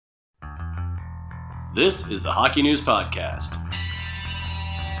This is the Hockey News Podcast.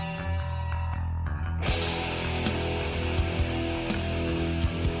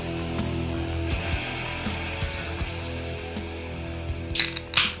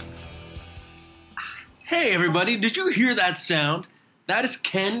 Hey everybody, did you hear that sound? That is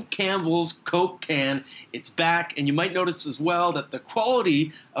Ken Campbell's Coke can. It's back, and you might notice as well that the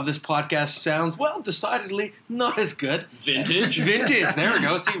quality of this podcast sounds, well, decidedly not as good. Vintage? Vintage, there we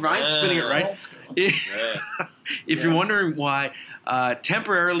go. See, Ryan's spinning it right. If you're wondering why,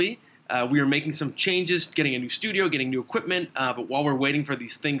 temporarily, we are making some changes, getting a new studio, getting new equipment, but while we're waiting for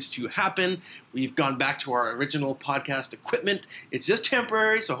these things to happen, we've gone back to our original podcast equipment. It's just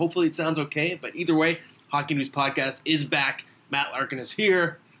temporary, so hopefully it sounds okay, but either way, Hockey News Podcast is back. Matt Larkin is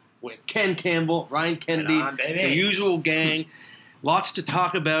here with Ken Campbell, Ryan Kennedy, the usual gang. Lots to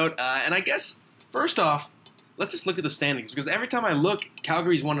talk about. And I guess, first off, let's just look at the standings. Because every time I look,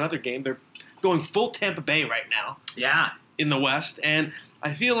 Calgary's won another game. They're going full Tampa Bay right now. Yeah. In the West. And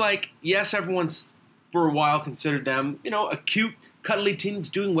I feel like, yes, everyone's for a while considered them, a cute, cuddly team that's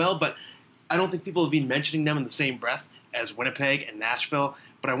doing well. But I don't think people have been mentioning them in the same breath as Winnipeg and Nashville.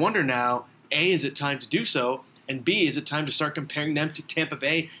 But I wonder now, A, is it time to do so? And B, is it time to start comparing them to Tampa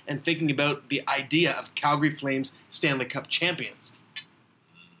Bay and thinking about the idea of Calgary Flames Stanley Cup champions?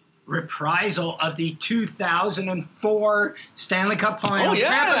 Reprisal of the 2004 Stanley Cup final.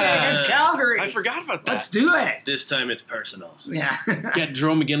 Tampa Bay against Calgary. I forgot about that. Let's do it. This time it's personal. Yeah. Get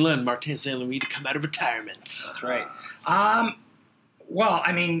Jerome McGinley and Martin St. Louis to come out of retirement. That's right. Well,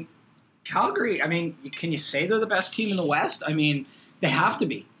 Calgary, can you say they're the best team in the West? They have to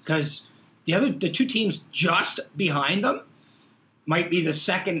be, because the two teams just behind them might be the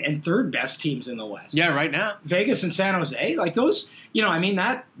second and third best teams in the West. Yeah, right now. Vegas and San Jose, like those,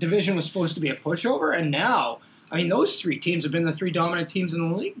 that division was supposed to be a pushover, and now, those three teams have been the three dominant teams in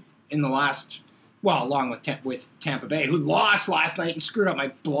the league in the last, well, along with Tampa Bay, who lost last night and screwed up my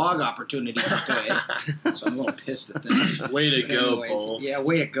blog opportunity today. So I'm a little pissed at that. Way to go, Bulls. Yeah,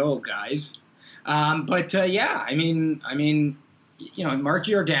 way to go, guys. Mark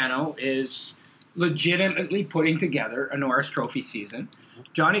Giordano is legitimately putting together a Norris Trophy season.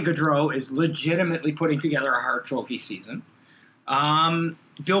 Johnny Gaudreau is legitimately putting together a Hart Trophy season.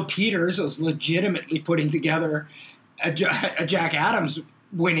 Bill Peters is legitimately putting together a Jack Adams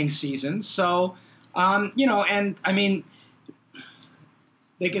winning season. So, they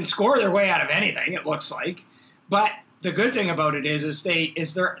can score their way out of anything, it looks like. But the good thing about it is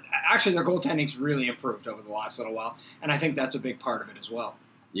their goaltending's really improved over the last little while, and I think that's a big part of it as well.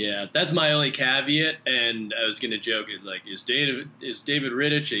 Yeah, that's my only caveat, and I was going to joke, is David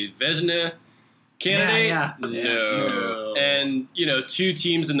Rittich a Vezina candidate? Yeah. No. And, two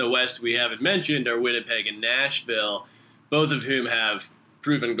teams in the West we haven't mentioned are Winnipeg and Nashville, both of whom have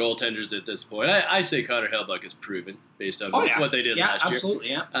proven goaltenders at this point. I say Connor Hellebuyck is proven based on what they did last year.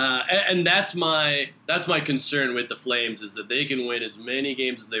 Absolutely, yeah. And that's my concern with the Flames, is that they can win as many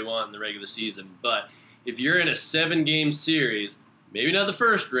games as they want in the regular season. But if you're in a 7-game series, maybe not the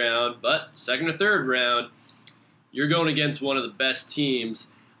first round, but second or third round, you're going against one of the best teams.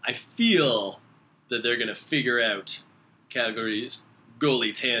 I feel that they're going to figure out Calgary's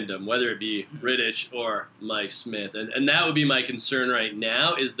goalie tandem, whether it be Rittich or Mike Smith. And that would be my concern right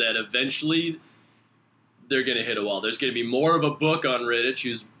now, is that eventually they're going to hit a wall. There's going to be more of a book on Rittich,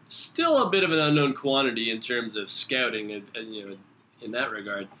 who's still a bit of an unknown quantity in terms of scouting and in that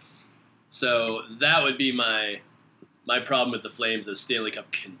regard. So that would be my problem with the Flames as Stanley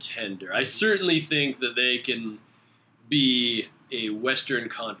Cup contender. I certainly think that they can be a Western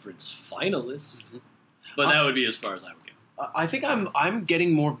Conference finalist, but that would be as far as I would go. I think I'm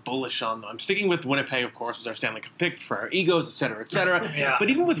getting more bullish on them. I'm sticking with Winnipeg, of course, as our Stanley Cup pick for our egos, et cetera, et cetera. Yeah.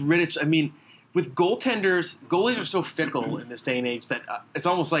 But even with Rittich, with goaltenders, goalies are so fickle in this day and age that it's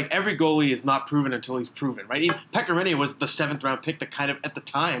almost like every goalie is not proven until he's proven, right? Even Pekka Rinne was the 7th-round pick that kind of, at the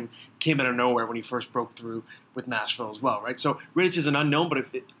time, came out of nowhere when he first broke through with Nashville as well, right? So Rittich is an unknown, but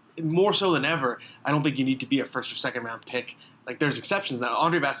more so than ever, I don't think you need to be a 1st or 2nd-round pick. Like, there's exceptions now.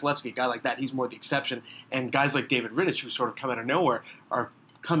 Andre Vasilevsky, a guy like that, he's more the exception. And guys like David Rittich, who sort of come out of nowhere, are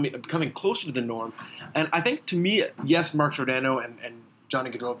becoming closer to the norm. And I think, to me, yes, Mark Giordano and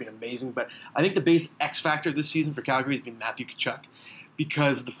Johnny Gaudreau have been amazing, but I think the base X factor this season for Calgary has been Matthew Tkachuk,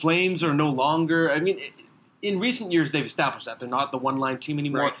 because the Flames are no longer. In recent years they've established that they're not the one-line team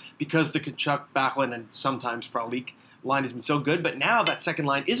anymore, right, because the Tkachuk, Backlund, and sometimes Frolic line has been so good. But now that second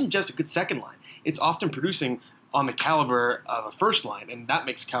line isn't just a good second line; it's often producing on the caliber of a first line, and that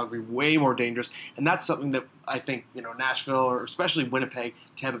makes Calgary way more dangerous. And that's something that I think Nashville, or especially Winnipeg,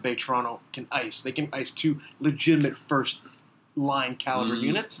 Tampa Bay, Toronto can ice. They can ice two legitimate first line caliber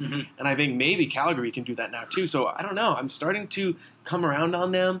units, and I think maybe Calgary can do that now too. So I don't know. I'm starting to come around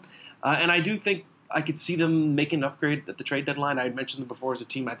on them, and I do think I could see them making an upgrade at the trade deadline. I had mentioned them before as a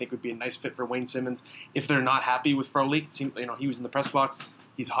team I think would be a nice fit for Wayne Simmons if they're not happy with Frolik. It seemed, he was in the press box.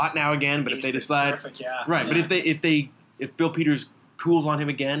 He's hot now again, but if they decide, terrific, yeah. right? Yeah. But if Bill Peters cools on him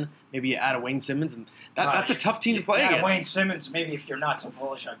again, maybe you add a Wayne Simmons, and that's a tough team to play against. Wayne Simmons, maybe if you're not so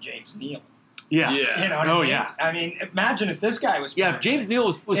bullish on James Neal. Yeah. You know what I mean? Yeah. I mean, imagine if this guy was if James Neal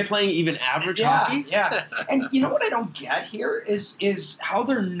was playing even average hockey. Yeah. And you know what I don't get here is how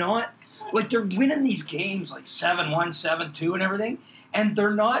they're not, like, they're winning these games like 7-1, 7-2 and everything, and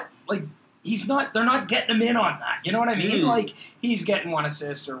they're not, like, they're not getting him in on that. You know what I mean? Like, he's getting one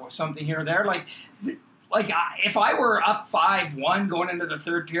assist or something here or there. If I were up 5-1 going into the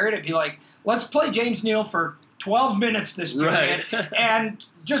third period, I'd be like, let's play James Neal for 12 minutes this period and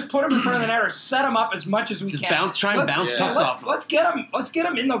just put him in front of the net or set him up as much as we can. Try and bounce pucks off. Let's get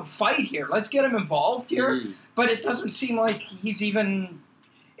him in the fight here. Let's get him involved here. But it doesn't seem like he's even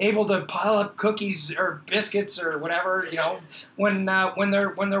able to pile up cookies or biscuits or whatever, when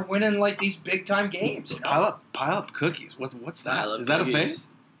they're winning like these big time games. Pile up cookies. What's that? Is that a thing? Is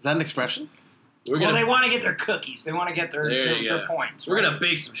that an expression? They want to get their cookies. They want to get their points. We're going to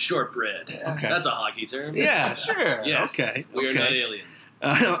bake some shortbread. Okay. That's a hockey term. Yeah, sure. Yes. Okay. We are not aliens.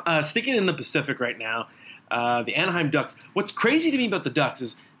 Sticking in the Pacific right now, the Anaheim Ducks. What's crazy to me about the Ducks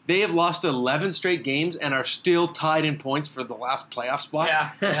is they have lost 11 straight games and are still tied in points for the last playoff spot.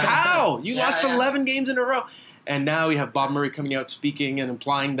 Yeah. How? You lost 11 games in a row. And now we have Bob Murray coming out speaking and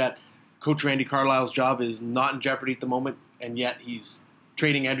implying that Coach Randy Carlyle's job is not in jeopardy at the moment, and yet he's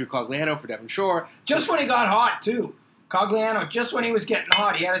trading Andrew Cogliano for Devon Shore. Just when he got hot, too. Cogliano, just when he was getting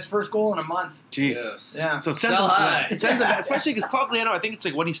hot, he had his first goal in a month. Jeez. Yes. Yeah. So sell high. Especially because Cogliano, I think it's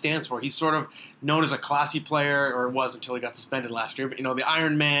like what he stands for. He's sort of known as a classy player, or was until he got suspended last year. But, the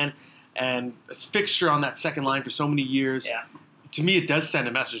Iron Man and a fixture on that second line for so many years. Yeah. To me, it does send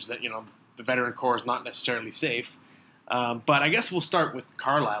a message that, the veteran core is not necessarily safe. But I guess we'll start with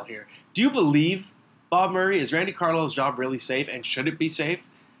Carlisle here. Do you believe, Bob Murray, is Randy Carlisle's job really safe, and should it be safe?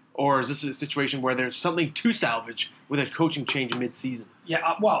 Or is this a situation where there's something to salvage with a coaching change mid-season?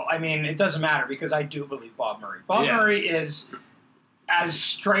 Yeah, it doesn't matter because I do believe Bob Murray. Bob Murray is as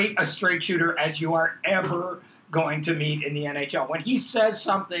straight a straight shooter as you are ever going to meet in the NHL. When he says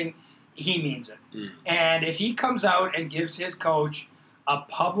something, he means it. And if he comes out and gives his coach a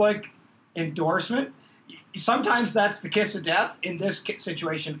public endorsement, sometimes that's the kiss of death. In this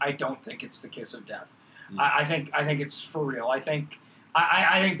situation, I don't think it's the kiss of death. I think it's for real. I think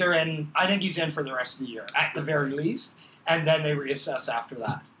they're in. I think he's in for the rest of the year at the very least, and then they reassess after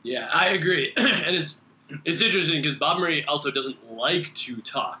that. Yeah, I agree. And it's interesting because Bob Murray also doesn't like to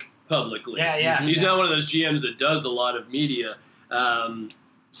talk publicly. Yeah. He's not one of those GMs that does a lot of media.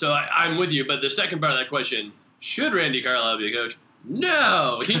 So I'm with you. But the second part of that question, should Randy Carlisle be a coach?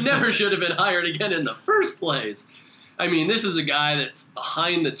 No, he never should have been hired again in the first place. I mean, this is a guy that's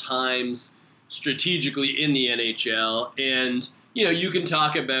behind the times strategically in the NHL, and you can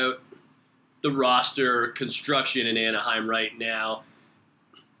talk about the roster construction in Anaheim right now.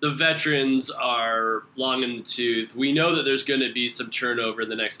 The veterans are long in the tooth. We know that there's going to be some turnover in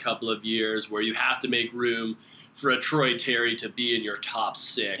the next couple of years where you have to make room for a Troy Terry to be in your top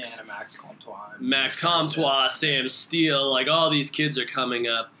six. And a Max Comtois, Sam Steele, like all these kids are coming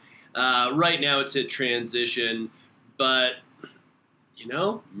up. Right now it's at transition, but,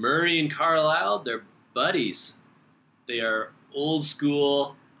 Murray and Carlisle, they're buddies. They are old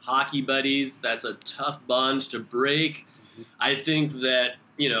school hockey buddies. That's a tough bond to break. I think that,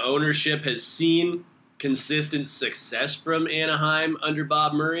 ownership has seen consistent success from Anaheim under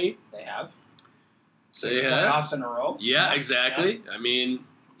Bob Murray. They have. They have. Playoffs in a row. Yeah, exactly. Yeah. I mean,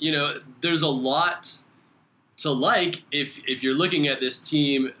 there's a lot to like if you're looking at this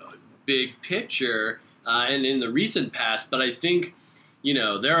team big picture and in the recent past, but I think,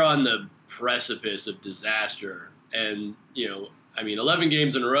 they're on the precipice of disaster. And, 11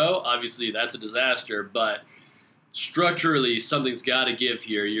 games in a row, obviously that's a disaster, but structurally something's got to give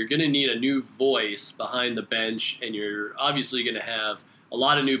here. You're going to need a new voice behind the bench, and you're obviously going to have a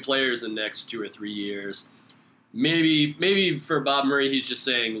lot of new players in the next 2 or 3 years. Maybe for Bob Murray, he's just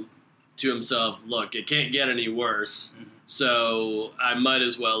saying to himself, look, it can't get any worse, so I might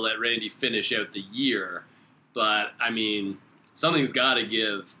as well let Randy finish out the year. But, something's got to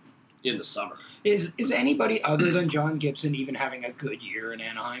give in the summer. Is anybody other than John Gibson even having a good year in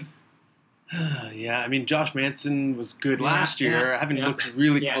Anaheim? Yeah, Josh Manson was good last year. I haven't looked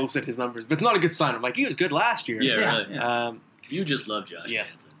really close at his numbers, but it's not a good sign. He was good last year. Yeah, really. You just love Josh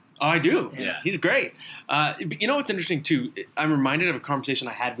Manson. Oh, I do. Yeah. He's great. But you know what's interesting, too? I'm reminded of a conversation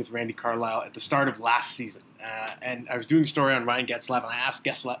I had with Randy Carlyle at the start of last season. And I was doing a story on Ryan Getzlaf, and I asked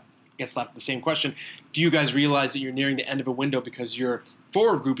Getzlaf the same question. Do you guys realize that you're nearing the end of a window because your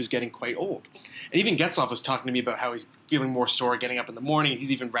forward group is getting quite old? And even Getzlaf was talking to me about how he's feeling more sore getting up in the morning.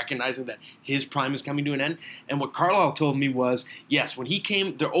 He's even recognizing that his prime is coming to an end. And what Carlisle told me was, yes, when he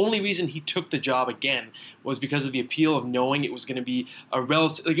came, the only reason he took the job again was because of the appeal of knowing it was going to be it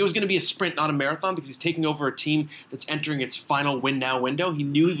was going to be a sprint, not a marathon, because he's taking over a team that's entering its final win-now window. He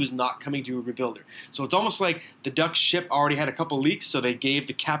knew he was not coming to a rebuilder. So it's almost like the Ducks ship already had a couple leaks, so they gave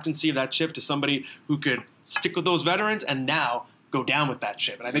the captaincy of that ship to somebody who could stick with those veterans, and now go down with that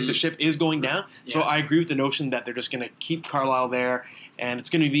ship. And I think the ship is going down. So I agree with the notion that they're just going to keep Carlisle there. And it's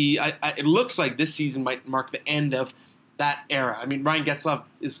going to be, it looks like this season might mark the end of that era. I mean, Ryan Getzlaf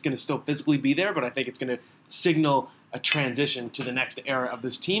is going to still physically be there, but I think it's going to signal a transition to the next era of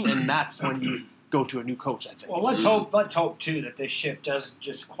this team. And that's when you go to a new coach, I think. Well, let's hope too that this ship does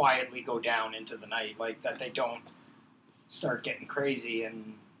just quietly go down into the night, like that they don't start getting crazy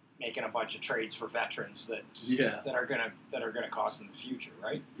and making a bunch of trades for veterans that are gonna cost in the future,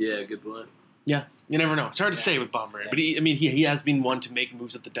 right? Yeah, good point. Yeah, you never know. It's hard to say with Bob Murray, but he has been one to make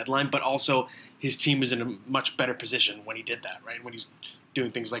moves at the deadline, but also his team was in a much better position when he did that, right? When he's doing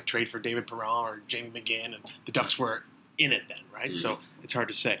things like trade for David Perron or Jamie McGinn, and the Ducks were in it then, right? So it's hard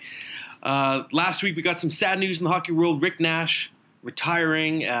to say. Last week we got some sad news in the hockey world. Rick Nash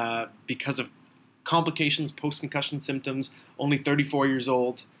retiring because of complications, post-concussion symptoms, only 34 years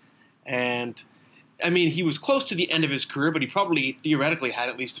old. And, I mean, he was close to the end of his career, but he probably theoretically had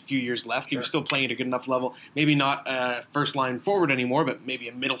at least a few years left. He was still playing at a good enough level. Maybe not a first-line forward anymore, but maybe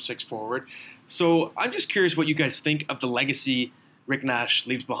a middle six forward. So I'm just curious what you guys think of the legacy Rick Nash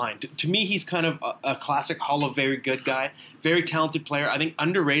leaves behind. To me, he's kind of a classic Hall of Very Good guy. Very talented player. I think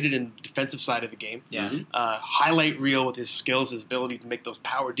underrated in the defensive side of the game. Yeah. Highlight reel with his skills, his ability to make those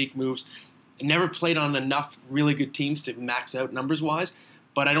power deke moves. Never played on enough really good teams to max out numbers-wise.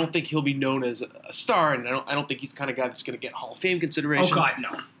 But I don't think he'll be known as a star, and I don't think he's the kind of guy that's going to get Hall of Fame consideration. Oh, God,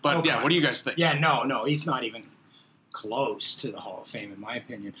 no. But, what do you guys think? Yeah, no, he's not even close to the Hall of Fame, in my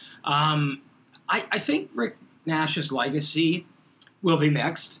opinion. I think Rick Nash's legacy will be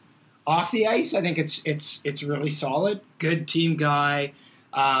mixed. Off the ice, I think it's really solid. Good team guy.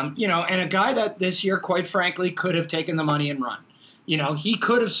 And a guy that this year, quite frankly, could have taken the money and run. He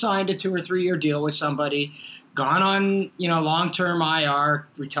could have signed a 2 or 3 year deal with somebody, gone on, long-term IR,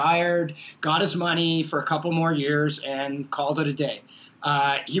 retired, got his money for a couple more years, and called it a day.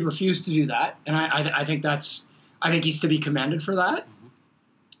 He refused to do that, and I think he's to be commended for that. Mm-hmm.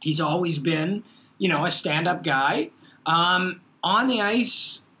 He's always been, a stand-up guy. On the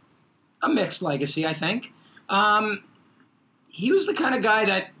ice, a mixed legacy, I think. He was the kind of guy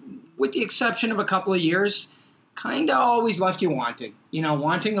that, with the exception of a couple of years, kind of always left you wanting,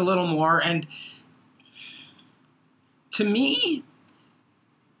 wanting a little more. And to me,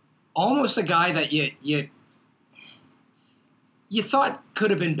 almost a guy that you thought could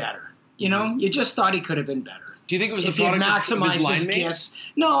have been better. You just thought he could have been better. Do you think it was the product of his line mates?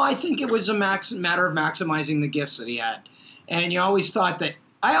 No, I think it was a matter of maximizing the gifts that he had. And you always thought that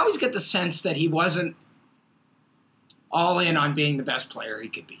 – I always get the sense that he wasn't all in on being the best player he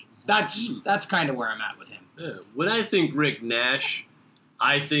could be. That's kind of where I'm at with him. Yeah. When I think Rick Nash,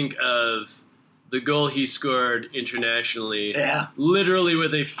 I think of the goal he scored internationally, literally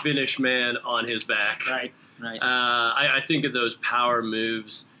with a Finnish man on his back. Right. I think of those power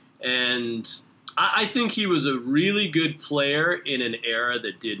moves, and I think he was a really good player in an era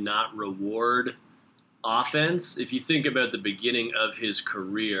that did not reward offense. If you think about the beginning of his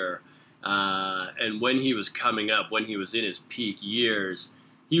career, and when he was coming up, when he was in his peak years,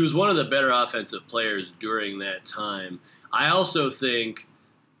 he was one of the better offensive players during that time. I also think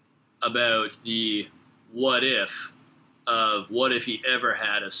about the what if he ever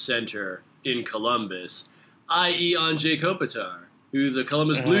had a center in Columbus, i.e. Andrei Kopitar, who the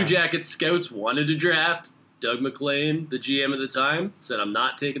Columbus Blue Jackets scouts wanted to draft. Doug McLean, the GM at the time, said, I'm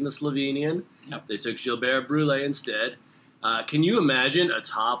not taking the Slovenian. Yep. They took Gilbert Brule instead. Can you imagine a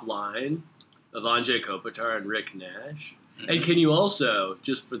top line of Andrei Kopitar and Rick Nash? Mm-hmm. And can you also,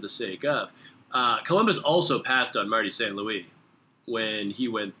 just for the sake of, Columbus also passed on Marty St. Louis when he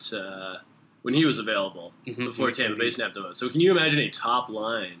went when he was available before Tampa Bay snapped him out. So can you imagine a top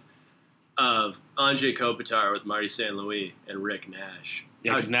line of Andrei Kopitar with Marty St. Louis and Rick Nash?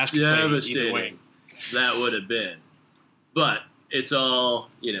 Yeah, because Nash could play either way. That would have been. But it's all,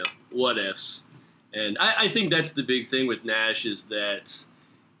 what ifs. And I think that's the big thing with Nash is that,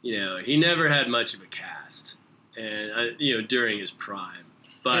 he never had much of a cast. And, during his prime.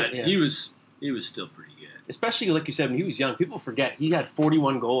 but Yeah. he was still pretty good. Especially, like you said, when he was young, people forget he had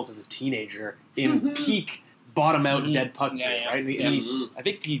 41 goals as a teenager in peak bottom-out dead puck game, right? And I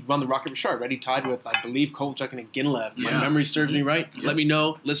think he won the Rocket Richard, right? He tied with, I believe, Kovalchuk and Ginlev. My memory serves me right. Let me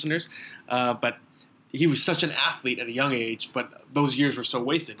know, listeners. But he was such an athlete at a young age, but those years were so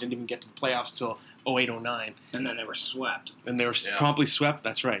wasted. Didn't even get to the playoffs till 08, 09. And then they were swept. And they were promptly swept.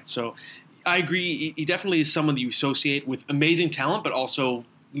 That's right. So I agree. He definitely is someone that you associate with amazing talent, but also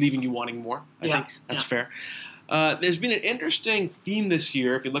leaving you wanting more. I think that's fair. There's been an interesting theme this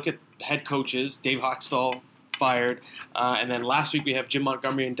year. If you look at the head coaches, Dave Hochstahl fired, and then last week we have Jim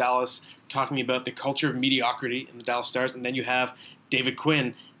Montgomery in Dallas talking about the culture of mediocrity in the Dallas Stars, and then you have David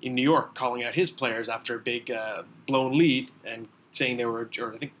Quinn in New York calling out his players after a big blown lead and saying they were,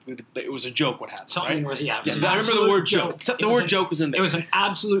 or I think it was a joke what happened, Something right? was, I remember the word joke. The word joke was in there. It was an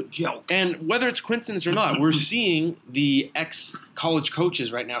absolute joke. And whether it's coincidence or not, we're seeing the ex-college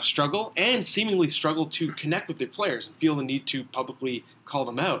coaches right now struggle and seemingly struggle to connect with their players and feel the need to publicly call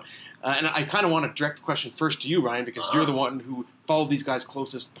them out. And I kind of want to direct the question first to you, Ryan, because you're the one who followed these guys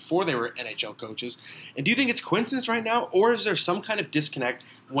closest before they were NHL coaches. And do you think it's coincidence right now, or is there some kind of disconnect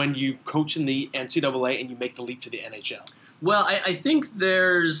when you coach in the NCAA and you make the leap to the NHL? Well, I think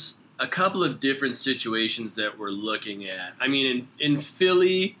there's a couple of different situations that we're looking at. I mean, in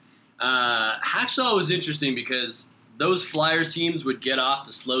Philly, Hacksaw was interesting because those Flyers teams would get off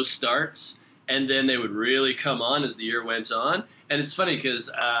to slow starts, and then they would really come on as the year went on. And it's funny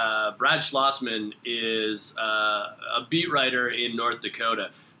because Brad Schlossman is a beat writer in North Dakota.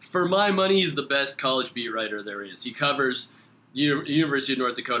 For my money, he's the best college beat writer there is. He covers the University of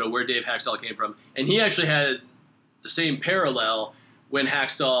North Dakota, where Dave Hacksaw came from. And he actually had the same parallel when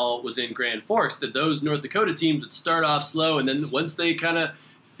Hacksaw was in Grand Forks, that those North Dakota teams would start off slow, and then once they kind of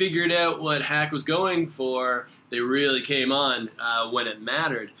figured out what Hack was going for, they really came on when it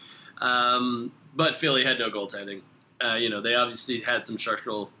mattered. But Philly had no goaltending. They obviously had some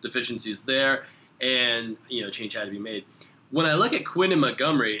structural deficiencies there, and, change had to be made. When I look at Quinn and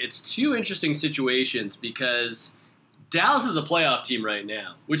Montgomery, it's two interesting situations because Dallas is a playoff team right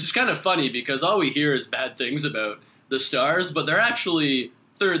now, which is kind of funny because all we hear is bad things about the Stars, but they're actually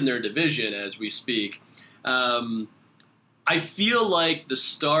third in their division as we speak. I feel like the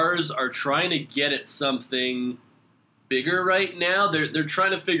Stars are trying to get at something bigger right now. They're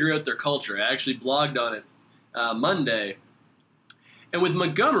trying to figure out their culture. I actually blogged on it Monday. And with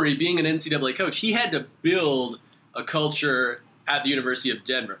Montgomery being an NCAA coach, he had to build a culture at the University of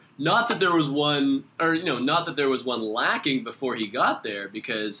Denver. Not that there was one lacking before he got there,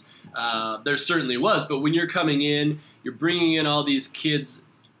 because there certainly was. But when you're coming in, you're bringing in all these kids,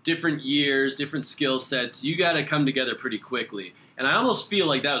 different years, different skill sets. You got to come together pretty quickly. And I almost feel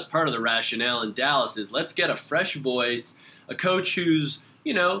like that was part of the rationale in Dallas is let's get a fresh voice, a coach who's,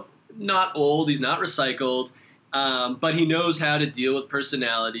 not old, he's not recycled, but he knows how to deal with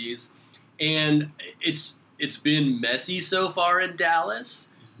personalities. And it's been messy so far in Dallas,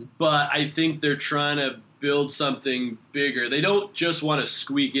 but I think they're trying to build something bigger. They don't just want to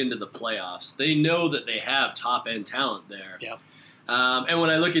squeak into the playoffs. They know that they have top-end talent there. Yep. And when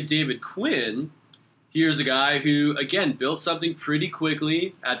I look at David Quinn, here's a guy who, again, built something pretty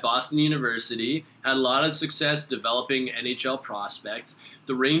quickly at Boston University, had a lot of success developing NHL prospects.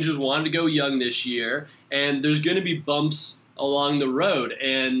 The Rangers wanted to go young this year, and there's going to be bumps along the road.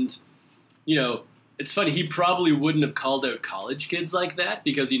 And, it's funny, he probably wouldn't have called out college kids like that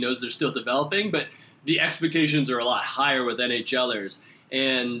because he knows they're still developing, but the expectations are a lot higher with NHLers.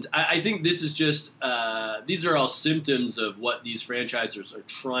 And I think this is just, these are all symptoms of what these franchisers are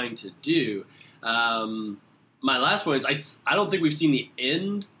trying to do. My last point is I don't think we've seen the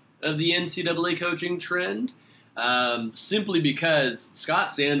end of the NCAA coaching trend, simply because Scott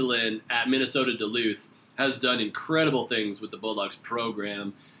Sandelin at Minnesota Duluth has done incredible things with the Bulldogs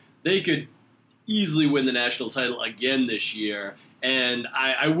program. They could easily win the national title again this year, and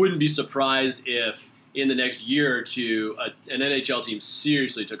I wouldn't be surprised if in the next year or two an NHL team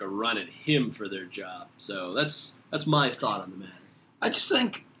seriously took a run at him for their job. So that's my thought on the matter. I just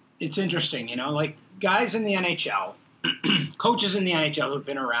think it's interesting, like guys in the NHL, coaches in the NHL who've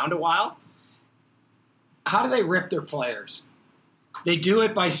been around a while, how do they rip their players? They do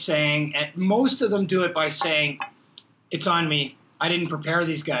it by saying, and most of them do it by saying, it's on me. I didn't prepare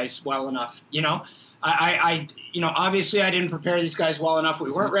these guys well enough. Obviously I didn't prepare these guys well enough.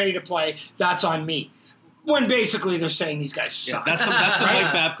 We weren't ready to play. That's on me. When basically they're saying these guys suck. Yeah, that's the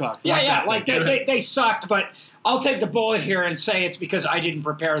Mike Babcock. Like they sucked, but I'll take the bullet here and say it's because I didn't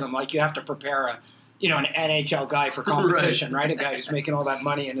prepare them. Like you have to prepare an NHL guy for competition, right? A guy who's making all that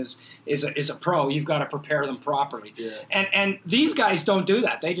money and is a pro. You've got to prepare them properly. Yeah. And these guys don't do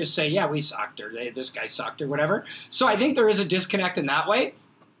that. They just say, yeah, we sucked, or this guy sucked, or whatever. So I think there is a disconnect in that way.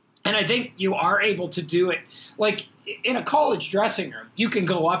 And I think you are able to do it. Like, in a college dressing room, you can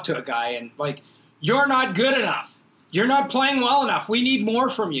go up to a guy and, like, you're not good enough. You're not playing well enough. We need more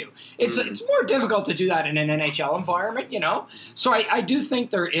from you. It's more difficult to do that in an NHL environment, So I do think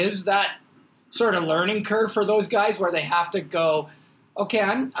there is that sort of learning curve for those guys where they have to go, okay,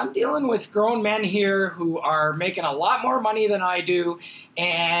 I'm dealing with grown men here who are making a lot more money than I do.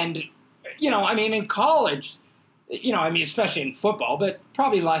 And, in college, especially in football, but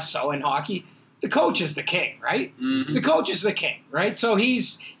probably less so in hockey, the coach is the king, right? Mm-hmm. The coach is the king, right? So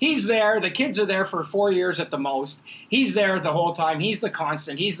he's there. The kids are there for 4 years at the most. He's there the whole time. He's the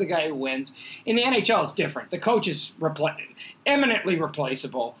constant. He's the guy who wins. In the NHL, it's different. The coach is eminently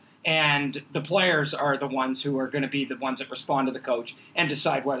replaceable, and the players are the ones who are going to be the ones that respond to the coach and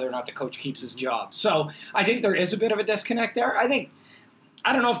decide whether or not the coach keeps his job. So I think there is a bit of a disconnect there.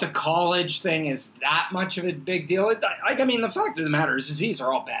 I don't know if the college thing is that much of a big deal. The fact of the matter is these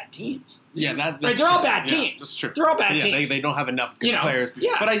are all bad teams. Yeah, that's they're true. all bad teams. Yeah, that's true. They're all bad teams. They don't have enough good players.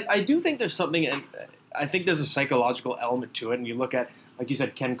 Yeah. But I do think there's something, and I think there's a psychological element to it. And you look at, like you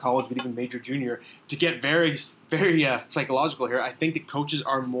said, Ken College, but even Major Junior, to get very, very psychological here, I think that coaches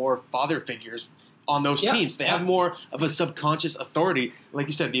are more father figures on those teams. They have more of a subconscious authority. Like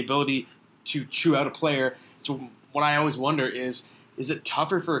you said, the ability to chew out a player. So what I always wonder is it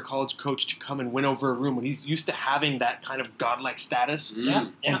tougher for a college coach to come and win over a room when he's used to having that kind of godlike status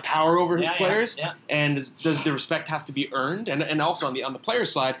and power over his players? Yeah. And does the respect have to be earned? And also on the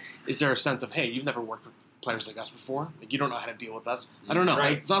player's side, is there a sense of, hey, you've never worked with players like us before? Like, you don't know how to deal with us. I don't know. Right.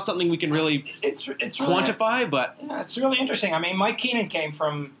 Like, it's not something we can really quantify, but it's really interesting. Mike Keenan came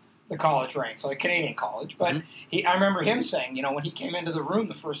from the college ranks, like Canadian college, but I remember him saying, when he came into the room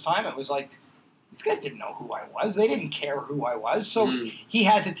the first time, it was like, these guys didn't know who I was. They didn't care who I was. So he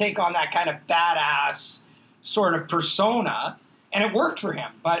had to take on that kind of badass sort of persona, and it worked for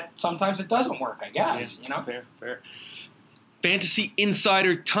him. But sometimes it doesn't work, I guess. Fair. Fantasy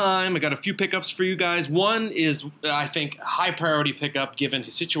Insider time. I got a few pickups for you guys. One is, I think, a high priority pickup given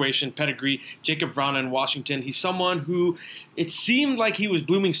his situation, pedigree. Jacob Vrana in Washington. He's someone who it seemed like he was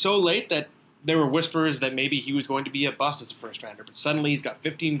blooming so late that there were whispers that maybe he was going to be a bust as a first-rounder, but suddenly he's got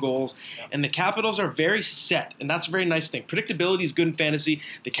 15 goals, and the Capitals are very set, and that's a very nice thing. Predictability is good in fantasy.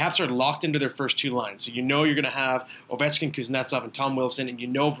 The Caps are locked into their first two lines, so you're going to have Ovechkin, Kuznetsov, and Tom Wilson, and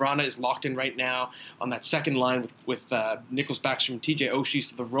Vrana is locked in right now on that second line with Nicholas Backstrom and TJ Oshie,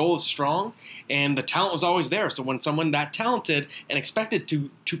 so the role is strong, and the talent was always there. So when someone that talented and expected to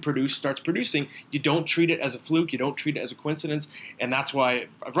produce starts producing, you don't treat it as a fluke, you don't treat it as a coincidence, and that's why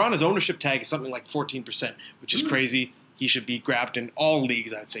Vrana's ownership tag is something like 14%, which is crazy. He should be grabbed in all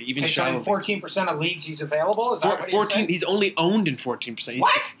leagues, I'd say, even shallow. 14% of leagues he's available? Is that what 14? He's only owned in 14%.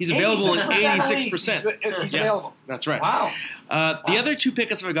 What? He's available in 86%. He's available. That's right. Wow. The other two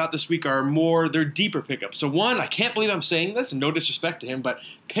pickups I got this week are they're deeper pickups. So one, I can't believe I'm saying this, and no disrespect to him, but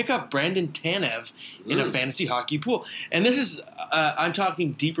pick up Brandon Tanev in a fantasy hockey pool. And this is, I'm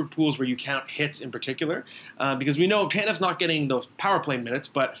talking deeper pools where you count hits in particular, because we know Tanev's not getting those power play minutes,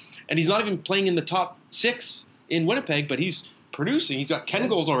 and he's not even playing in the top 6 in Winnipeg, but he's producing. He's got 10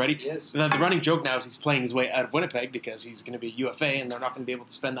 goals already. The running joke now is he's playing his way out of Winnipeg because he's going to be a UFA and they're not going to be able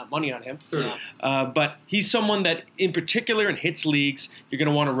to spend that money on him. But he's someone that, in particular, in hits leagues, you're going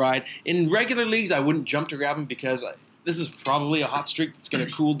to want to ride. In regular leagues, I wouldn't jump to grab him because this is probably a hot streak that's going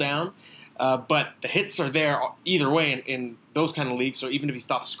to cool down. But the hits are there either way in those kind of leagues, so even if he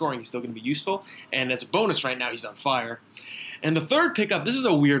stops scoring, he's still going to be useful. And as a bonus right now, he's on fire. And the third pickup, this is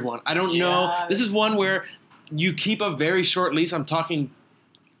a weird one. I don't know. This is one where you keep a very short lease. I'm talking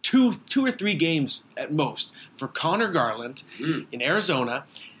two or three games at most for Connor Garland in Arizona.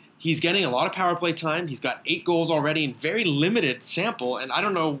 He's getting a lot of power play time. He's got 8 goals already in very limited sample, and I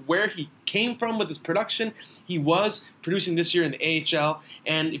don't know where he came from with his production. He was producing this year in the AHL,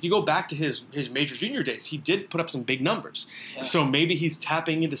 and if you go back to his major junior days, he did put up some big numbers. So maybe he's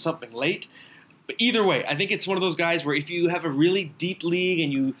tapping into something late. But either way, I think it's one of those guys where if you have a really deep league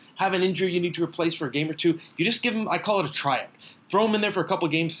and you have an injury you need to replace for a game or two, you just give him, I call it a tryout. Throw him in there for a couple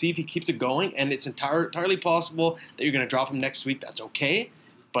of games, see if he keeps it going, and it's entirely possible that you're going to drop him next week. That's okay,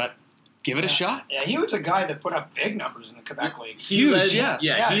 but give it a shot. Yeah, he was a guy that put up big numbers in the Quebec League. He led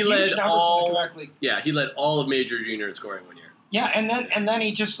all of Major Junior in scoring one year. Yeah, and then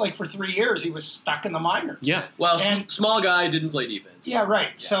he just, for 3 years, he was stuck in the minors. Yeah. Well, small guy, didn't play defense. Yeah,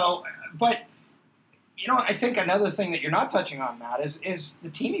 right. Yeah. So, but... I think another thing that you're not touching on, Matt, is the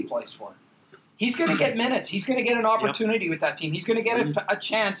team he plays for. He's going to get minutes. He's going to get an opportunity with that team. He's going to get a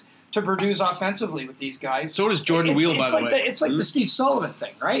chance to produce offensively with these guys. So does Jordan Wheel, by the way. It's like the Steve Sullivan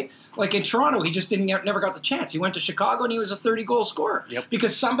thing, right? Like in Toronto, he just never got the chance. He went to Chicago and he was a 30-goal scorer. Yep.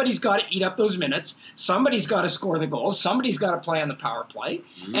 Because somebody's got to eat up those minutes. Somebody's got to score the goals. Somebody's got to play on the power play.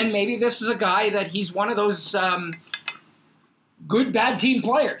 And maybe this is a guy that he's one of those good bad team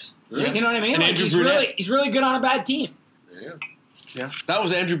players. Yeah. You know what I mean? And Like Andrew Brunette. he's really good on a bad team. Yeah, that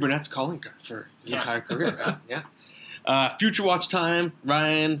was Andrew Burnett's calling card for his entire career. Right? Yeah. Future Watch time.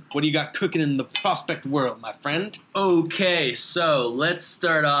 Ryan, what do you got cooking in the prospect world, my friend? Okay, so let's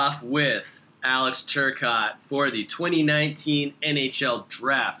start off with Alex Turcotte for the 2019 NHL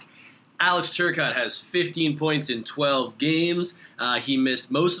Draft. Alex Turcotte has 15 points in 12 games. He missed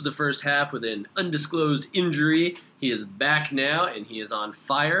most of the first half with an undisclosed injury. He is back now, and he is on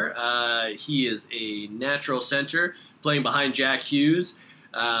fire. He is a natural center, playing behind Jack Hughes.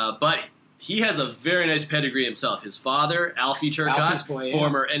 But he has a very nice pedigree himself. His father, Alfie Turcotte,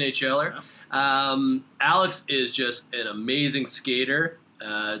 former NHLer. Alex is just an amazing skater.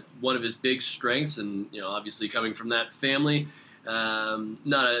 One of his big strengths, and obviously coming from that family,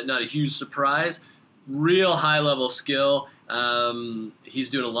 not a huge surprise. Real high-level skill. He's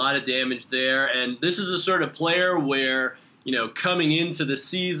doing a lot of damage there. And this is a sort of player where, coming into the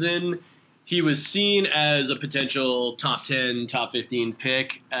season, he was seen as a potential top 10, top 15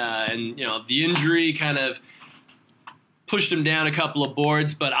 pick. And the injury kind of pushed him down a couple of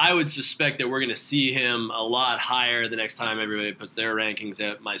boards. But I would suspect that we're going to see him a lot higher the next time everybody puts their rankings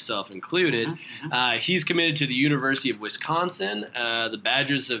out, myself included. He's committed to the University of Wisconsin. The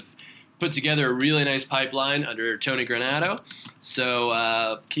Badgers have put together a really nice pipeline under Tony Granato.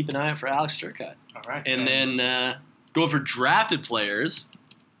 So keep an eye out for Alex Turcotte. All right. And then going for drafted players,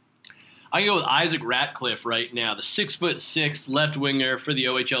 I can go with Isaac Ratcliffe right now, the 6'6" left winger for the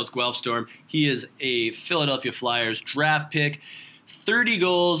OHL's Guelph Storm. He is a Philadelphia Flyers draft pick. 30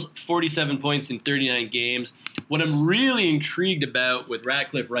 goals, 47 points in 39 games. What I'm really intrigued about with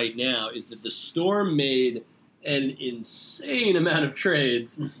Ratcliffe right now is that the Storm made an insane amount of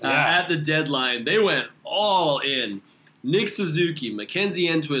trades at the deadline. They went all in. Nick Suzuki, Mackenzie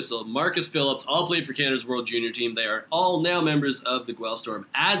Entwistle, Marcus Phillips all played for Canada's World Junior team. They are all now members of the Guelph Storm,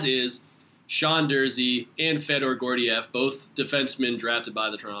 as is Sean Dursey and Fedor Gordiev, both defensemen drafted by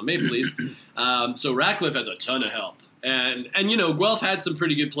the Toronto Maple Leafs. So Ratcliffe has a ton of help. And Guelph had some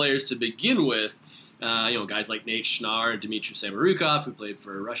pretty good players to begin with. Guys like Nate Schnarr and Dmitry Samorukov, who played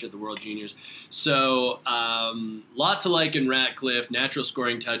for Russia at the World Juniors. So, lot to like in Ratcliffe. Natural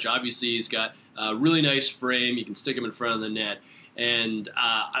scoring touch. Obviously, he's got a really nice frame. You can stick him in front of the net. And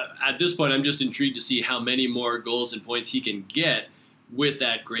at this point, I'm just intrigued to see how many more goals and points he can get with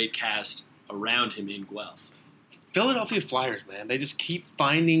that great cast around him in Guelph. Philadelphia Flyers, man. They just keep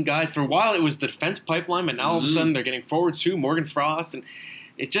finding guys. For a while, it was the defense pipeline, but now all of a sudden they're getting forwards too. Morgan Frost, and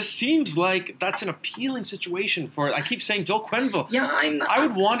it just seems like that's an appealing situation for. I keep saying Joel Quenneville. Yeah, I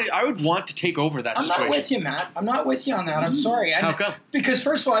would want to take over that situation. I'm not with you, Matt. I'm not with you on that. I'm sorry. How come? Because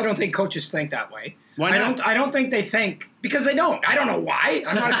first of all, I don't think coaches think that way. Why not? I don't think they think because they don't. I don't know why.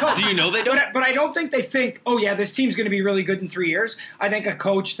 I'm not a coach. Do you know they don't? But I don't think they think, oh yeah, this team's going to be really good in 3 years. I think a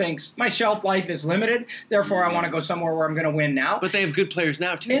coach thinks my shelf life is limited, therefore I want to go somewhere where I'm going to win now. But they have good players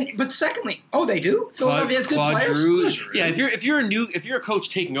now too. But secondly, they do. Philadelphia has good players. Giroux. Yeah, if you're a coach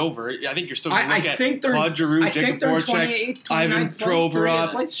taking over, I think you're still going to look at Claude Giroux, Jacob Voracek, Ivan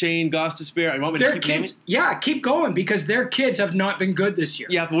Provorov, Shane Gostisbehere. I want me to keep naming? Yeah, keep going because their kids have not been good this year.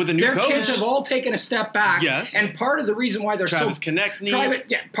 Yeah, but with a new coach, their kids have all taken a step back. Yes, and part of the reason why they're Travis Konechny.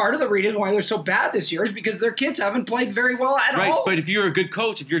 Part of the reason why they're so bad this year is because their kids haven't played very well at all. Right, but if you're a good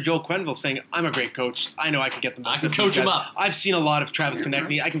coach, if you're Joel Quenneville saying, I'm a great coach, I know I can get the most. I can coach him up. I've seen a lot of Travis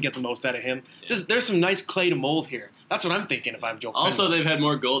Konechny. I can get the most out of him. Yeah. There's some nice clay to mold here. That's what I'm thinking if I'm Joel Quenneville. Also, they've had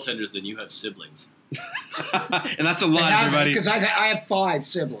more goaltenders than you have siblings. And that's a lot, everybody. Because I have 5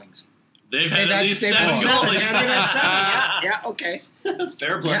 siblings. They've had at least 7 goalies. They've had 7, yeah, okay.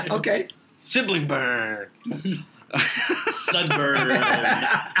 Fair play. Yeah, okay. Sibling burn. Sunburn.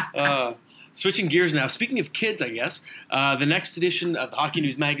 Switching gears now. Speaking of kids, I guess, the next edition of the Hockey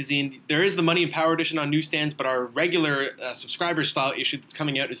News magazine, there is the Money and Power edition on newsstands, but our regular subscriber-style issue that's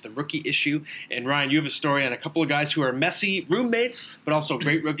coming out is the rookie issue. And Ryan, you have a story on a couple of guys who are messy roommates, but also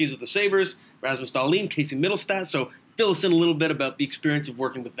great rookies with the Sabres, Rasmus Dahlin, Casey Middlestat. So fill us in a little bit about the experience of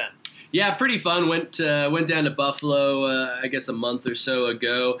working with them. Yeah, pretty fun. Went down to Buffalo, I guess a month or so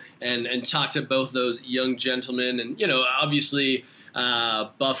ago, and talked to both those young gentlemen. And, obviously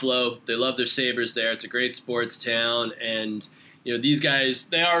Buffalo, they love their Sabres there. It's a great sports town. And, these guys,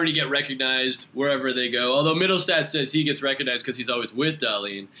 they already get recognized wherever they go. Although Middlestat says he gets recognized because he's always with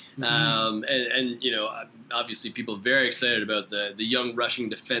Dahlin. Obviously people very excited about the young rushing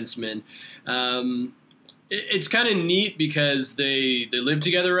defenseman. It's kind of neat because they live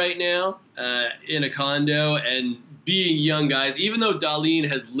together right now in a condo, and being young guys, even though Dahlin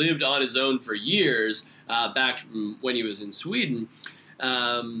has lived on his own for years, back from when he was in Sweden,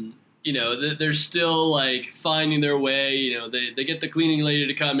 they're still like finding their way. They get the cleaning lady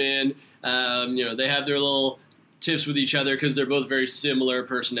to come in. They have their little tips with each other because they're both very similar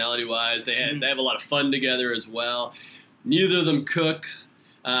personality-wise. They have a lot of fun together as well. Neither of them cook.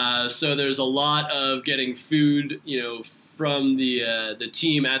 So there's a lot of getting food, from the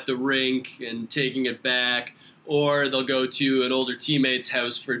team at the rink and taking it back, or they'll go to an older teammate's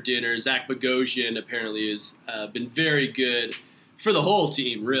house for dinner. Zach Bogosian apparently has been very good for the whole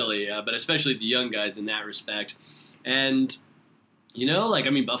team, really, but especially the young guys in that respect. And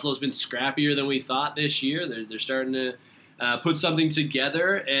Buffalo's been scrappier than we thought this year. They're starting to put something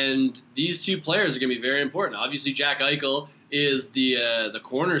together, and these two players are going to be very important. Obviously, Jack Eichel is the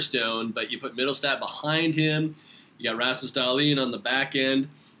cornerstone, but you put Middlestat behind him. You got Rasmus Dahlin on the back end.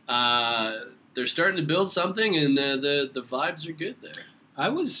 They're starting to build something, and the vibes are good there. I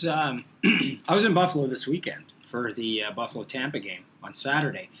was in Buffalo this weekend for the Buffalo-Tampa game on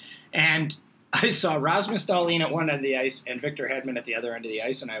Saturday, and I saw Rasmus Dahlin at one end of the ice and Victor Hedman at the other end of the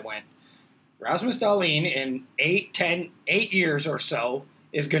ice, and I went, Rasmus Dahlin in 8 years or so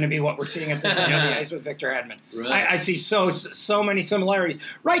is going to be what we're seeing at this end of the ice with Victor Hedman. Right. I see so many similarities,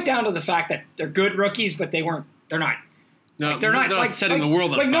 right down to the fact that they're good rookies, but they're not. No, They're not setting the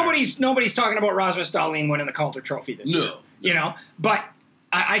world on fire. Nobody's talking about Rasmus Dahlin winning the Calder Trophy this year. No. But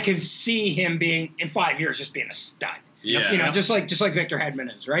I can see him being in 5 years just being a stud. Yeah. Just like Victor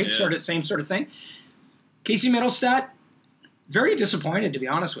Hedman is, right? Yeah. Same sort of thing. Casey Middlestat, very disappointed, to be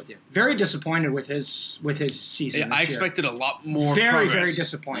honest with you. Very disappointed with his season. I expected a lot more. Very, progress. very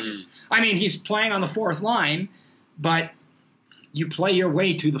disappointed. I mean, he's playing on the fourth line, but you play your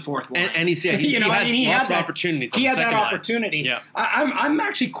way to the fourth line. And he had lots of opportunities. He had that second line. opportunity. Yeah. I'm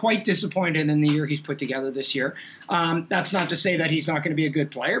actually quite disappointed in the year he's put together this year. That's not to say that he's not going to be a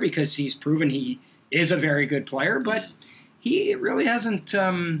good player, because he's proven he is a very good player, but he really hasn't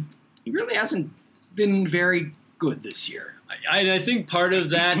been very good this year. I think part of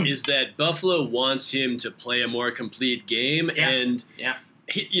that is that Buffalo wants him to play a more complete game, and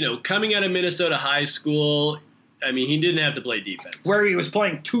coming out of Minnesota high school, I mean, he didn't have to play defense. Where he was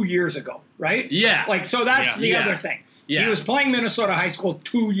playing 2 years ago, right? Yeah. So that's the other thing. Yeah. He was playing Minnesota high school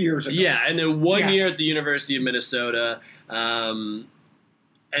 2 years ago. Yeah, and then 1 year at the University of Minnesota.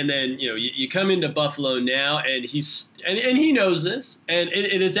 And then, you come into Buffalo now, and he knows this. And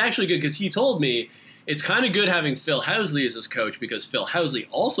it's actually good because he told me it's kind of good having Phil Housley as his coach, because Phil Housley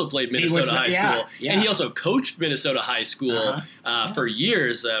also played Minnesota high school. Yeah. And he also coached Minnesota high school for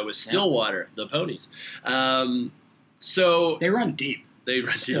years with Stillwater, the Ponies. So they run deep.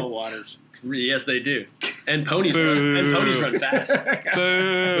 Stillwaters. Yes, they do. And ponies run fast.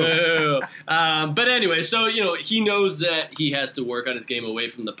 Boo. But anyway, so, he knows that he has to work on his game away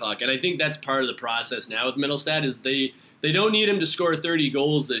from the puck. And I think that's part of the process now with Middlestat is they don't need him to score 30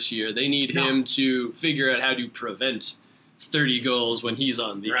 goals this year. They need him to figure out how to prevent 30 goals when he's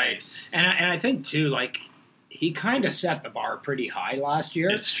on the ice. And I think, too, he kind of set the bar pretty high last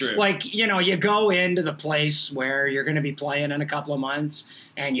year. It's true. You go into the place where you're going to be playing in a couple of months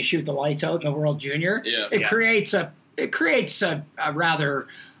and you shoot the lights out in the World Junior. Yeah. It creates a rather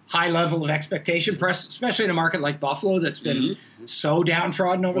high level of expectation, especially in a market like Buffalo that's been so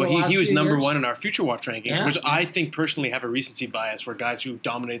downtrodden over the last few years. He was number one in our Future Watch rankings, which I think personally have a recency bias where guys who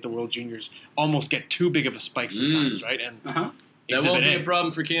dominate the World Juniors almost get too big of a spike sometimes, right? And that won't be a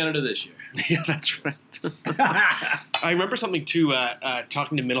problem for Canada this year. Yeah, that's right. I remember something, too,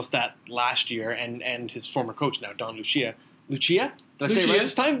 talking to Middlestat last year and his former coach now, Don Lucia. Lucia? Did I say it right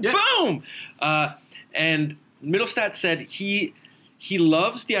this time? Yeah. Boom! And Middlestat said he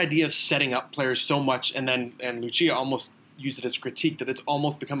loves the idea of setting up players so much, and Lucia almost used it as critique that it's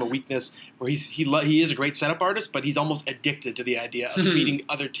almost become a weakness where he is a great setup artist, but he's almost addicted to the idea of feeding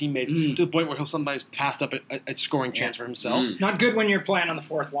other teammates to the point where he'll sometimes pass up a scoring chance for himself. Not good when you're playing on the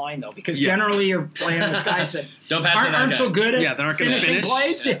fourth line, though, because generally you're playing with guys that Don't pass aren't so good at they're not going to finish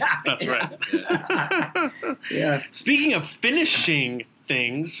plays. Yeah. That's right. Yeah. Speaking of finishing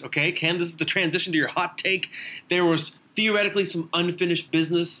things, okay, Ken, this is the transition to your hot take. There was theoretically some unfinished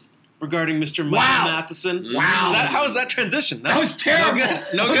business regarding Mr. Michael Wow. Matheson. Wow. How was that transition? That was terrible. No good?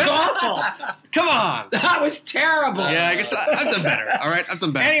 No That was good? awful. Come on. That was terrible. Yeah, I guess I've done better. All right, I've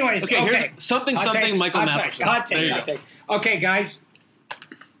done better. Anyways, okay. Here's something Michael Matheson. Hot take. Okay, guys.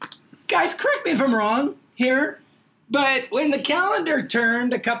 Guys, correct me if I'm wrong here, but when the calendar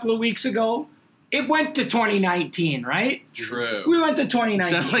turned a couple of weeks ago, it went to 2019, right? True. We went to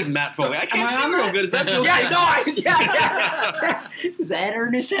 2019. Sound like Matt Foley. I can't Am I sing on real that? good. Is that Bill Yeah, Simmons? no, yeah. Is that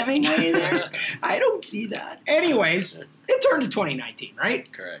Ernest Hemingway there? I don't see that. Anyways, it turned to 2019,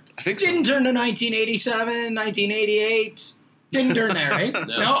 right? Correct. I think so. Didn't turn to 1987, 1988. Didn't turn there, right?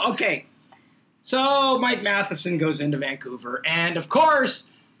 No? Okay. So Mike Matheson goes into Vancouver, and of course,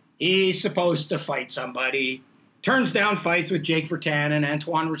 he's supposed to fight somebody. Turns down fights with Jake Vertan and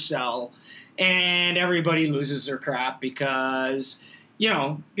Antoine Roussel, and everybody loses their crap because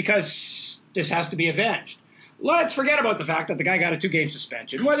this has to be avenged. Let's forget about the fact that the guy got a 2-game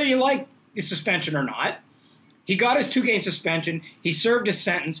suspension. Whether you like the suspension or not, he got his 2-game suspension. He served his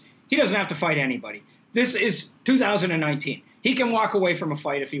sentence. He doesn't have to fight anybody. This is 2019. He can walk away from a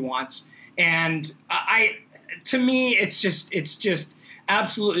fight if he wants. And to me, it's just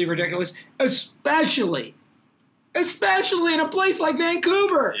absolutely ridiculous, especially in a place like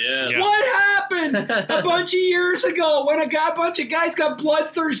Vancouver. Yeah. What happened a bunch of years ago when a bunch of guys got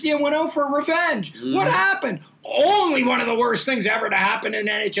bloodthirsty and went out for revenge? What happened? Only one of the worst things ever to happen in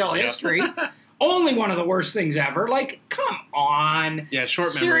NHL history. Only one of the worst things ever. Like, come on. Yeah,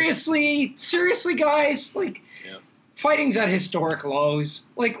 short memory. Seriously, guys. Like, fighting's at historic lows.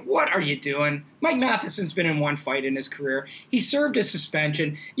 Like, what are you doing? Mike Matheson's been in one fight in his career. He served his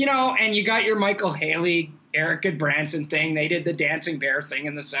suspension. And you got your Michael Haley, Eric Goodbranson thing. They did the dancing bear thing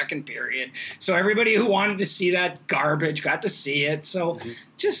in the second period. So everybody who wanted to see that garbage got to see it. So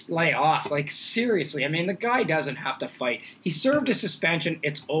just lay off. Like, seriously. I mean, the guy doesn't have to fight. He served his suspension.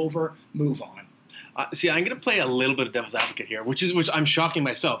 It's over. Move on. See, I'm going to play a little bit of devil's advocate here, which I'm shocking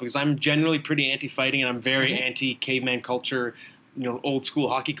myself because I'm generally pretty anti-fighting and I'm very anti-caveman culture, old school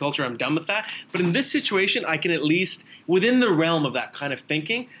hockey culture. I'm done with that. But in this situation, I can at least, within the realm of that kind of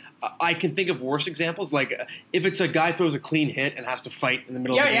thinking, I can think of worse examples. Like if it's a guy throws a clean hit and has to fight in the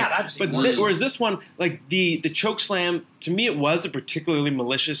middle of the game. That's whereas this one, like the choke slam, to me it was a particularly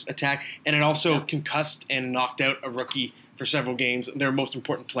malicious attack, and it also concussed and knocked out a rookie for several games, their most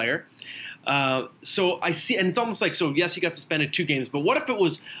important player. So I see, and it's almost like, so yes, he got suspended 2 games, but what if it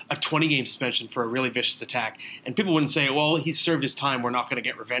was a 20-game suspension for a really vicious attack? And people wouldn't say, well, he served his time, we're not going to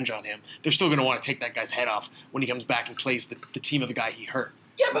get revenge on him. They're still going to want to take that guy's head off when he comes back and plays the team of the guy he hurt.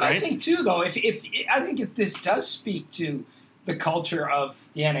 Yeah, but right? I think too, though, if this does speak to the culture of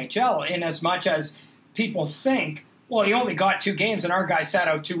the NHL, in as much as people think, well, he only got 2 games and our guy sat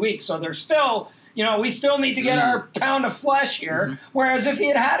out 2 weeks, so there's still, we still need to get our pound of flesh here. Whereas if he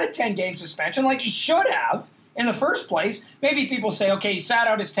had a 10-game suspension, like he should have in the first place, maybe people say, okay, he sat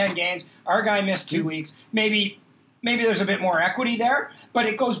out his 10 games, our guy missed 2 weeks, maybe there's a bit more equity there, but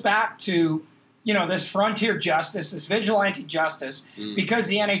it goes back to this frontier justice, this vigilante justice, because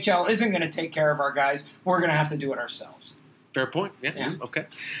the NHL isn't going to take care of our guys, we're going to have to do it ourselves. Fair point. Yeah. Okay.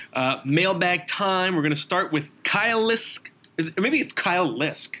 Mailbag time. We're going to start with Kyle Lisk. Maybe it's Kyle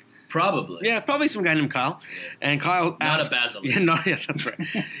Lisk. Probably. Yeah, probably some guy named Kyle. And Kyle asks... Not a basilisk. Yeah, that's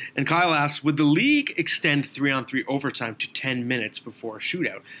right. And Kyle asks, would the league extend 3-on-3 overtime to 10 minutes before a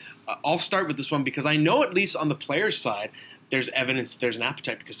shootout? I'll start with this one because I know at least on the players' side, there's evidence that there's an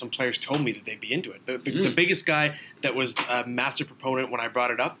appetite because some players told me that they'd be into it. The biggest guy that was a massive proponent when I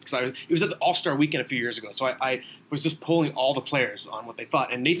brought it up, because it was at the All-Star Weekend a few years ago, so I was just polling all the players on what they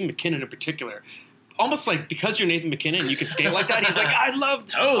thought, and Nathan McKinnon in particular, almost like because you're Nathan McKinnon, you can skate like that. He's like, I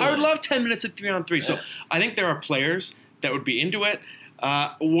would love 10 minutes at 3-on-3. So I think there are players that would be into it.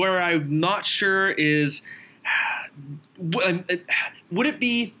 Where I'm not sure is, would a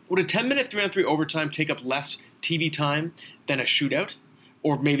 10-minute 3-on-3 overtime take up less TV time than a shootout,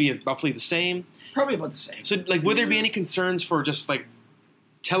 or maybe roughly the same? Probably about the same. So, would there be any concerns for just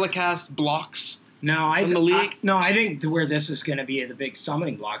telecast blocks? No, I think where this is going to be the big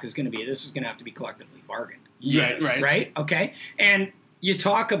stumbling block is going to be this is going to have to be collectively bargained. Yes. Right. Okay. And you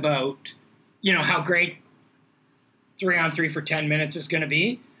talk about how great 3-on-3 for 10 minutes is going to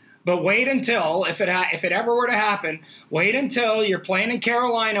be. But wait until, if it ever were to happen, wait until you're playing in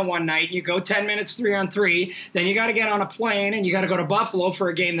Carolina one night, you go 10 minutes 3-on-3, then you got to get on a plane and you got to go to Buffalo for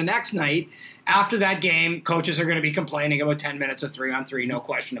a game the next night. After that game, coaches are going to be complaining about 10 minutes of 3-on-3, no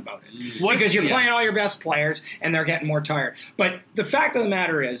question about it. Because you're playing all your best players and they're getting more tired. But the fact of the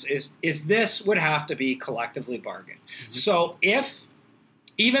matter is this would have to be collectively bargained. So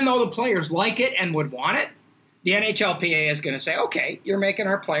even though the players like it and would want it, the NHLPA is going to say, okay, you're making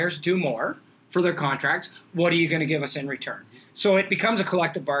our players do more for their contracts. What are you going to give us in return? So it becomes a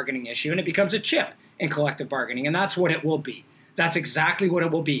collective bargaining issue, and it becomes a chip in collective bargaining, and that's what it will be. That's exactly what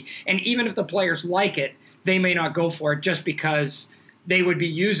it will be. And even if the players like it, they may not go for it just because they would be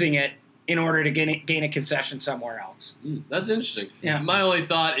using it in order to gain a concession somewhere else. That's interesting. Yeah. My only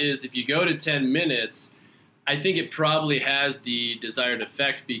thought is if you go to 10 minutes, I think it probably has the desired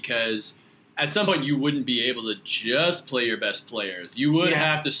effect because at some point you wouldn't be able to just play your best players. You would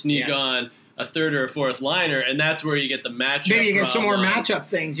have to sneak on a third or a fourth liner, and that's where you get the matchup. Maybe you get some more matchup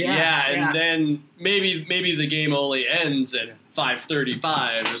things, and then maybe the game only ends at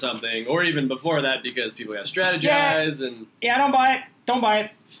 5:35 or something, or even before that because people got to strategize. Don't buy it. Don't buy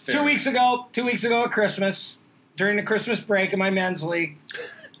it. Fair. 2 weeks ago at Christmas, during the Christmas break in my men's league,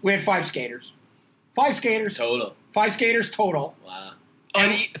 we had 5 skaters. 5 skaters. Total. 5 skaters total. Wow.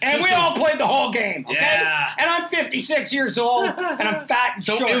 And we all played the whole game, okay? Yeah. And I'm 56 years old, and I'm fat and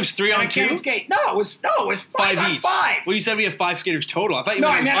So short. it was 3 on 2? I can't skate. No, it was 5 on each. 5. Well, you said we have 5 skaters total. I thought you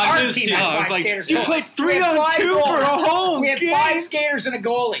No, meant I meant it was 5 our team had I was 5 like, skaters you total. played 3 We had on 5 2 goals. for a whole We had game. 5 skaters and a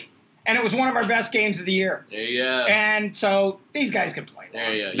goalie, and it was one of our best games of the year. There you go. And so these guys can play.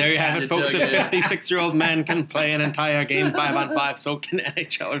 There you go. There you have it, folks. A dug in. 56-year-old man can play an entire game 5 on 5. So can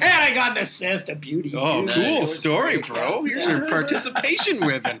NHLers. And I got an assist, a beauty. Oh, too. cool It was story, great. bro. Here's your participation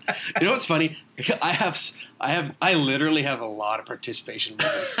ribbon. You know what's funny? I literally have a lot of participation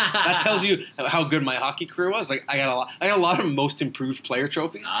ribbons. That tells you how good my hockey career was. Like I got a lot of most improved player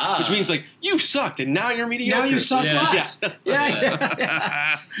trophies, which means like you sucked and now you're mediocre. Now you suck less. Yeah.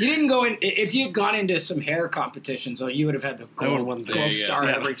 Yeah. You didn't go in. If you had gone into some hair competitions, though, you would have had the gold star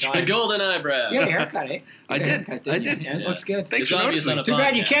every The time. golden eyebrow. You had a haircut, eh? I did. I did. Yeah, it looks good. Thanks It's for obvious noticing. on a Too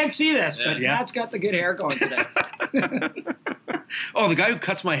bad you podcast. can't see this, Yeah. but Matt's got the good hair going today. Oh, the guy who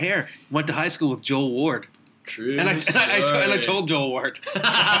cuts my hair went to high school with Joel Ward. True. And I told Joel Ward. He's like, oh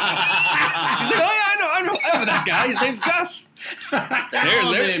yeah, I know that guy. His name's Gus.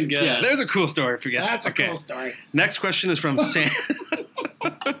 There's a cool story. Forget. That's a cool story. Next question is from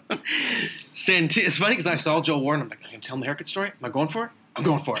It's funny because I saw Joel Ward and I'm like, I'm telling the haircut story. Am I going for it? I'm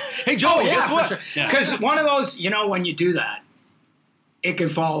going for it. Hey Joel, guess what? Because one of those, when you do that, it can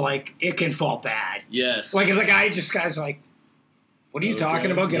fall bad. Yes. Like if the guy's like, what are you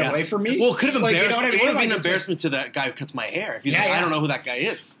talking about? Get away from me. Well, it could have embarrassed. It would have been an embarrassment to that guy who cuts my hair. If he's like, I don't know who that guy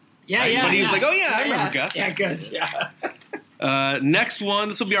is. But he was like, oh yeah, I remember Gus. Yeah, good. Yeah. Next one.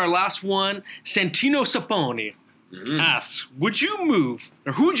 This will be our last one. Santino Saponi asks, who would you move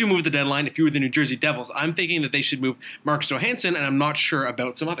at the deadline if you were the New Jersey Devils? I'm thinking that they should move Marcus Johansson, and I'm not sure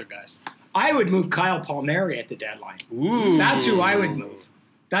about some other guys. I would move Kyle Palmieri at the deadline. Ooh. That's who I would move.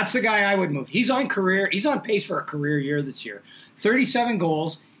 That's the guy I would move. He's on pace for a career year this year. 37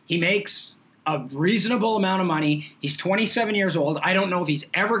 goals. He makes a reasonable amount of money. He's 27 years old. I don't know if he's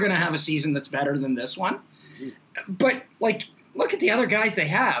ever going to have a season that's better than this one. But, look at the other guys they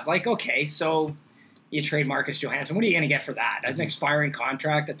have. Okay, so you trade Marcus Johansson. What are you going to get for that? An expiring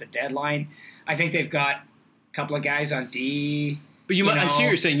contract at the deadline. I think they've got a couple of guys on D. But I see what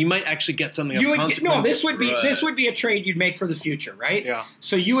you're saying. You might actually get something of consequence. This would be a trade you'd make for the future, right? Yeah.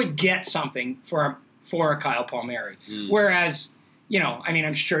 So you would get something for a Kyle Palmieri. Whereas,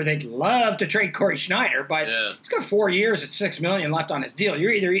 I'm sure they'd love to trade Corey Schneider, but he's got 4 years at $6 million left on his deal.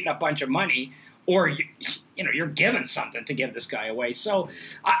 You're either eating a bunch of money or you're giving something to give this guy away. So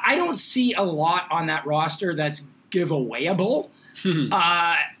I don't see a lot on that roster that's giveawayable.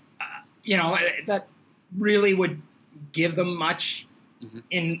 That really would give them much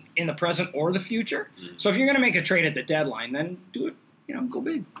in the present or the future. So if you're going to make a trade at the deadline, then do it. Go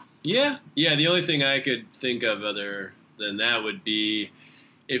big. Yeah. The only thing I could think of other than that would be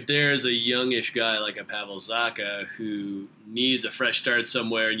if there's a youngish guy like a Pavel Zacha who needs a fresh start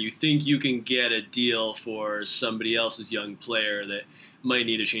somewhere, and you think you can get a deal for somebody else's young player that might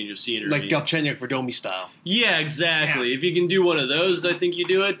need a change of scenery. Like Galchenyuk for Domi style. Yeah, exactly. Yeah. If you can do one of those, I think you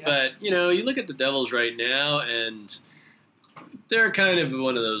do it. Yeah. But, you look at the Devils right now, and they're kind of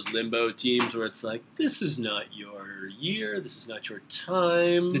one of those limbo teams where it's like, this is not your year. This is not your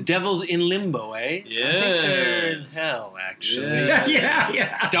time. The Devils in limbo, eh? Yeah. I think they're in hell, actually.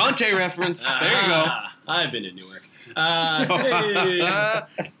 Yeah. Dante reference. There you go. I've been in Newark. Hey.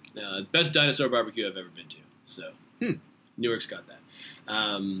 Best dinosaur barbecue I've ever been to. So Newark's got that.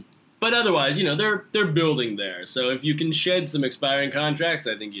 But otherwise, they're building there. So if you can shed some expiring contracts,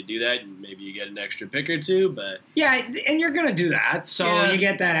 I think you do that, and maybe you get an extra pick or two. But and you're going to do that. So you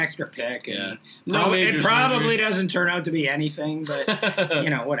get that extra pick. And it probably doesn't turn out to be anything, but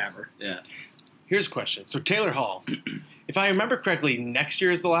whatever. Yeah. Here's a question. So Taylor Hall, if I remember correctly, next year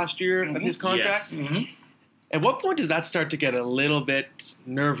is the last year of his contract. Yes. At what point does that start to get a little bit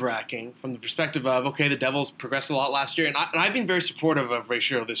nerve-wracking from the perspective of, okay, the Devils progressed a lot last year, and I've been very supportive of Ray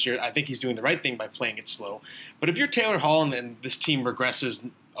Shero this year. I think he's doing the right thing by playing it slow. But if you're Taylor Hall and this team regresses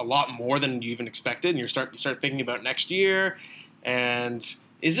a lot more than you even expected, and you start thinking about next year, and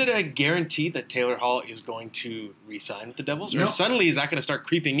is it a guarantee that Taylor Hall is going to re-sign with the Devils? Or suddenly is that going to start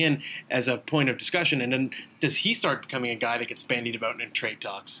creeping in as a point of discussion? And then does he start becoming a guy that gets bandied about in trade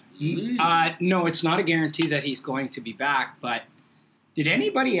talks? No, it's not a guarantee that he's going to be back. But did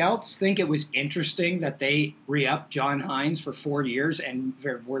anybody else think it was interesting that they re-upped John Hines for 4 years and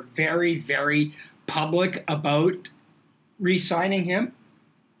were very, very public about re-signing him?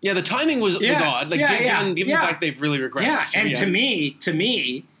 Yeah, the timing was odd. Given the fact they've really regressed. Yeah, and to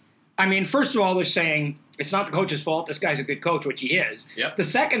me, I mean, first of all, they're saying it's not the coach's fault. This guy's a good coach, which he is. Yep. The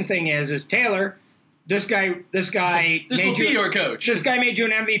second thing is Taylor, this guy This will be your coach. This guy made you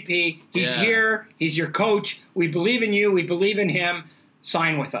an MVP. He's here. He's your coach. We believe in you. We believe in him.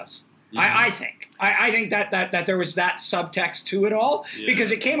 Sign with us. I think. I think that there was that subtext to it all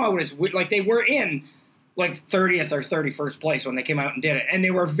because it came out as like they were in like 30th or 31st place when they came out and did it. And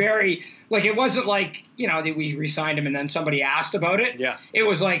they were very, like, it wasn't like, we re-signed him and then somebody asked about it. Yeah. It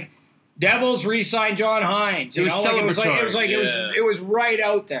was like, Devils re-signed John Hines. It was celebratory. It was right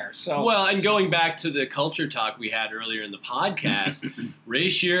out there. So well, and going back to the culture talk we had earlier in the podcast, Ray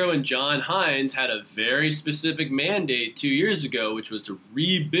Shero and John Hines had a very specific mandate 2 years ago, which was to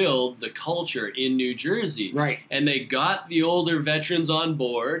rebuild the culture in New Jersey. Right. And they got the older veterans on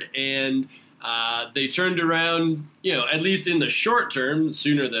board, and they turned around, at least in the short term,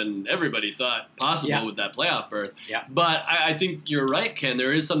 sooner than everybody thought possible with that playoff berth. Yeah. But I think you're right, Ken.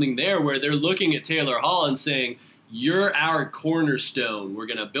 There is something there where they're looking at Taylor Hall and saying, you're our cornerstone. We're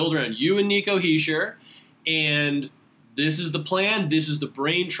going to build around you and Nico Hischier, and this is the plan. This is the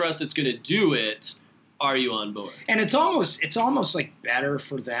brain trust that's going to do it. Are you on board? And it's almost like better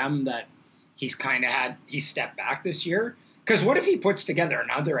for them that he stepped back this year. Because what if he puts together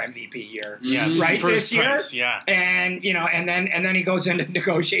another MVP year, this year? And and then he goes into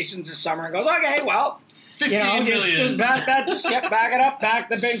negotiations this summer and goes, okay, well, 15 million. Just back it up, back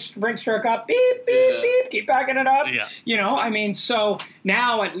the brink stroke up, beep, beep, beep, keep backing it up. Yeah. So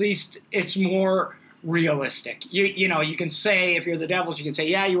now at least it's more realistic. You can say, if you're the Devils, you can say,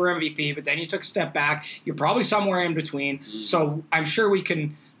 yeah, you were MVP, but then you took a step back. You're probably somewhere in between. Mm-hmm. So I'm sure we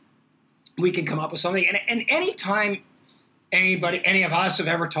can come up with something. And anytime any of us have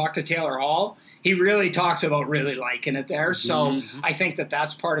ever talked to Taylor Hall, he really talks about really liking it there. So I think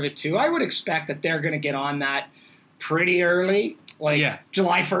that's part of it too. I would expect that they're going to get on that pretty early,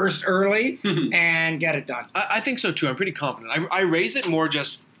 July 1st early, and get it done. I think so too. I'm pretty confident. I raise it more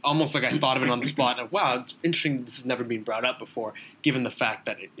just almost like I thought of it on the spot. And wow, it's interesting. This has never been brought up before, given the fact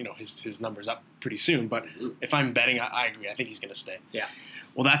that his number's up pretty soon. But if I'm betting, I agree. I think he's going to stay. Yeah.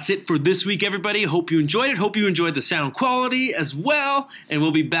 Well, that's it for this week, everybody. Hope you enjoyed it. Hope you enjoyed the sound quality as well. And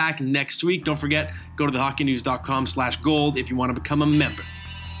we'll be back next week. Don't forget, go to thehockeynews.com/gold if you want to become a member.